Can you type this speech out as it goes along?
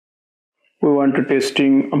We want to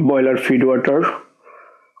testing boiler feed water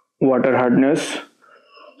hardness.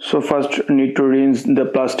 So first need to rinse the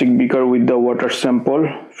plastic beaker with the water sample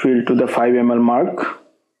filled to the 5 ml mark.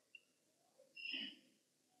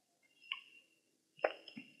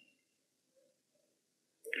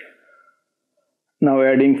 Now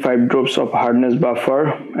adding 5 drops of hardness buffer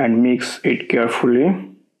and mix it carefully.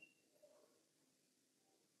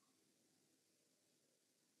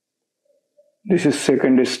 This is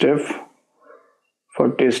second step for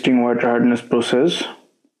testing water hardness process.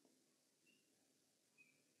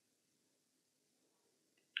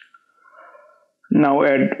 Now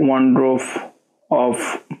add 1 drop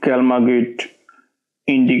of carbonate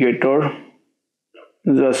indicator,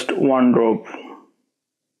 just 1 drop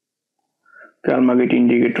carbonate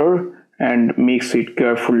indicator, and mix it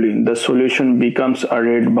carefully. The solution becomes a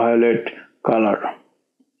red-violet color.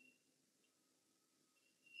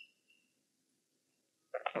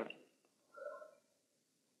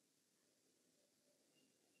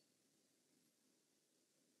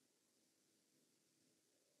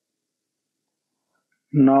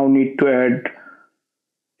 Now need to add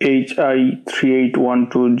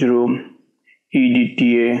Hi38120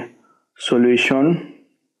 EDTA solution.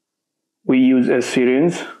 We use a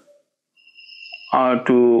syringe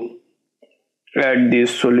to add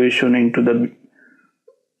this solution into the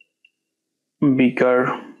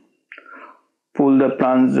beaker. Pull the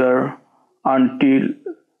plunger until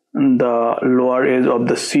the lower edge of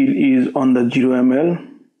the seal is on the 0 ml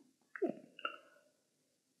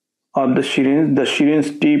of the syringe. The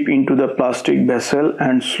syringe dip into the plastic vessel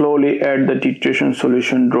and slowly add the titration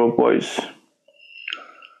solution dropwise.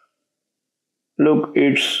 Look,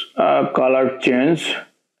 its color change.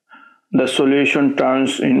 The solution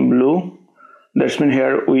turns in blue. That's mean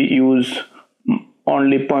here we use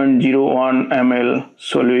only 0.01 ml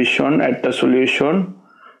solution. At the solution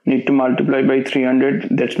need to multiply by 300.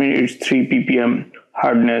 That means it's 3 ppm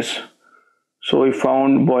hardness. So we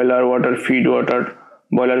found boiler feed water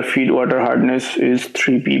hardness is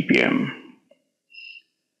 3 ppm.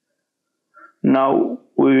 Now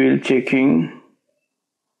we will checking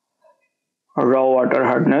raw water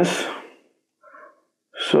hardness.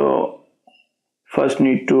 So first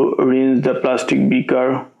need to rinse the plastic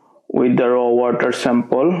beaker with the raw water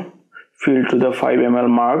sample filled to the 5 ml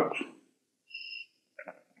mark.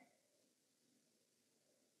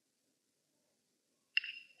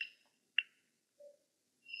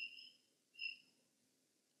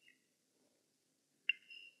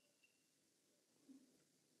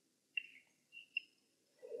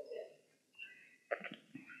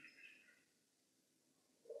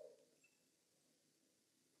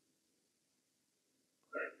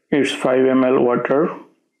 It's 5 ml water.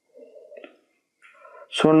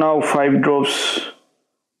 So now 5 drops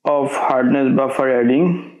of hardness buffer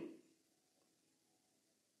adding.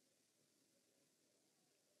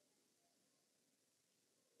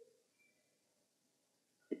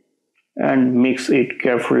 And mix it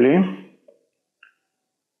carefully.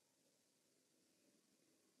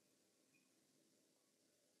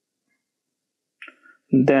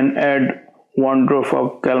 Then add 1 drop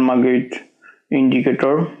of carbonate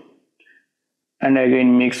indicator and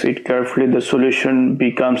again mix it carefully. The solution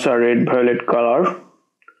becomes a red-violet color.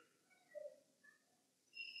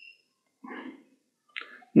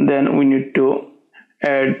 Then we need to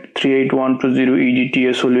add 38120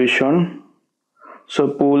 EDTA solution. So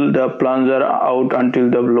pull the plunger out until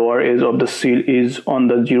the lower edge of the seal is on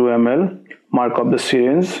the 0 ml mark of the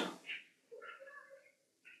syringe.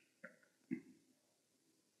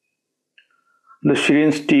 The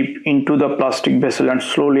syringe dip into the plastic vessel and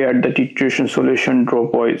slowly add the titration solution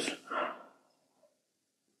dropwise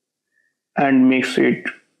and mix it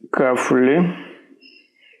carefully.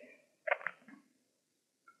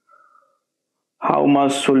 How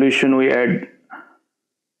much solution we add,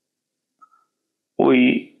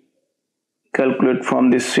 we calculate from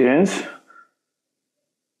this syringe.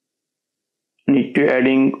 Need to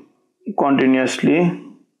adding continuously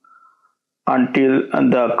until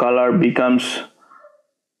the color becomes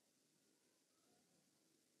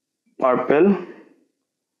purple.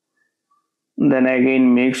 Then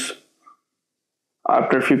again mix.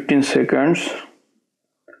 After 15 seconds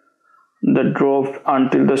the drop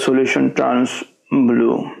until the solution turns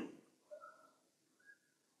blue.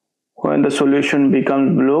 When the solution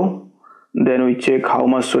becomes blue, then we check how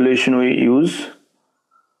much solution we use,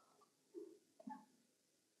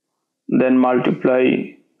 then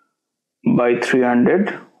multiply by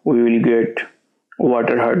 300, we will get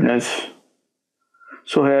water hardness.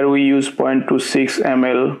 So here we use 0.26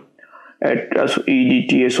 ml at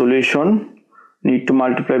EDTA solution, need to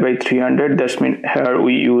multiply by 300. That means here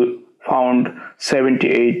we use found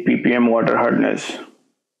 78 ppm water hardness.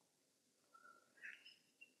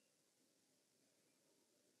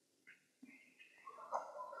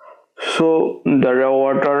 So the raw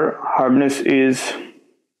water hardness is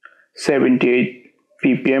 78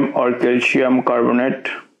 ppm or calcium carbonate.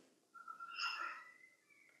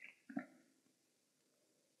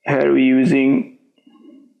 Here we using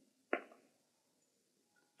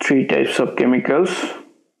 3 types of chemicals.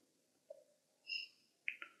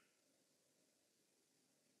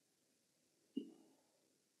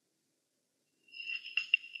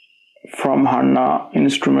 From Hardness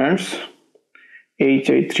Instruments,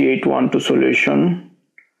 Hi3812 solution,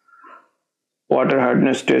 water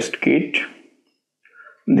hardness test kit.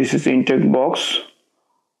 This is intake box,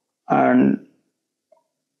 and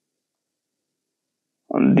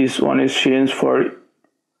this one is syringe for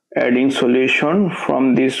adding solution.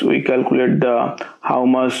 From this we calculate the how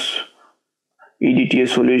much EDTA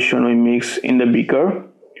solution we mix in the beaker,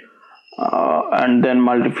 and then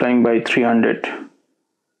multiplying by 300.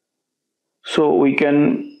 So we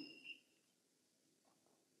can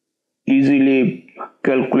easily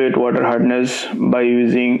calculate water hardness by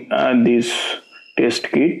using this test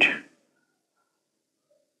kit.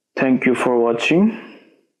 Thank you for watching.